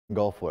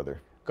Golf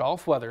weather.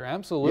 Golf weather,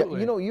 absolutely.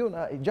 Yeah, you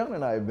know, John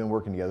and I have been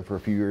working together for a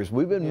few years.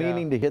 We've been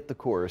meaning to hit the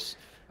course.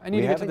 I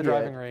need to get to the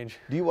driving range.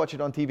 Do you watch it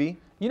on TV?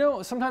 You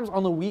know, sometimes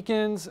on the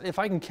weekends, if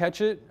I can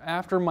catch it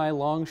after my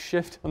long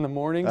shift in the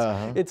mornings,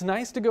 it's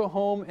nice to go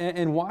home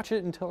and watch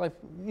it until I,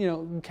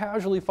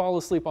 casually fall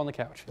asleep on the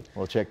couch.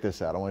 Well, check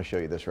this out. I want to show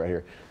you this right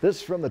here. This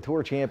is from the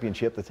Tour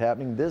Championship that's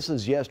happening. This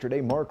is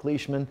yesterday. Mark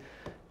Leishman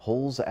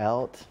holes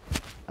out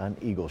an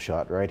eagle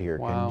shot right here.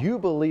 Wow. Can you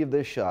believe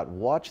this shot?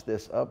 Watch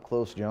this up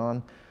close,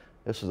 John.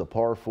 This is a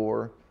par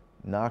 4.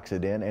 Knocks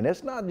it in, and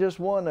it's not just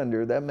 1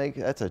 under.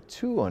 That's a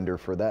 2 under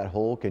for that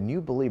hole. Can you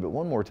believe it?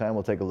 One more time,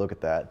 we'll take a look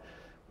at that.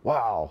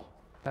 Wow.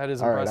 That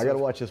is impressive. All right, I got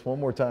to watch this one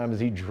more time as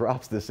he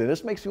drops this in.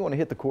 This makes me want to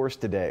hit the course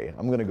today.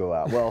 I'm going to go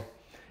out. Well,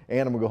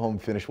 and I'm going to go home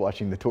and finish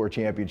watching the Tour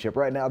Championship.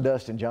 Right now,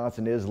 Dustin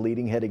Johnson is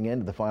leading heading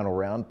into the final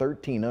round,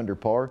 13 under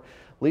par.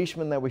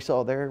 Leishman that we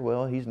saw there,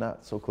 well, he's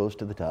not so close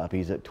to the top.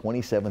 He's at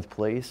 27th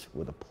place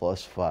with a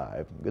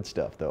 +5. Good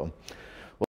stuff, though.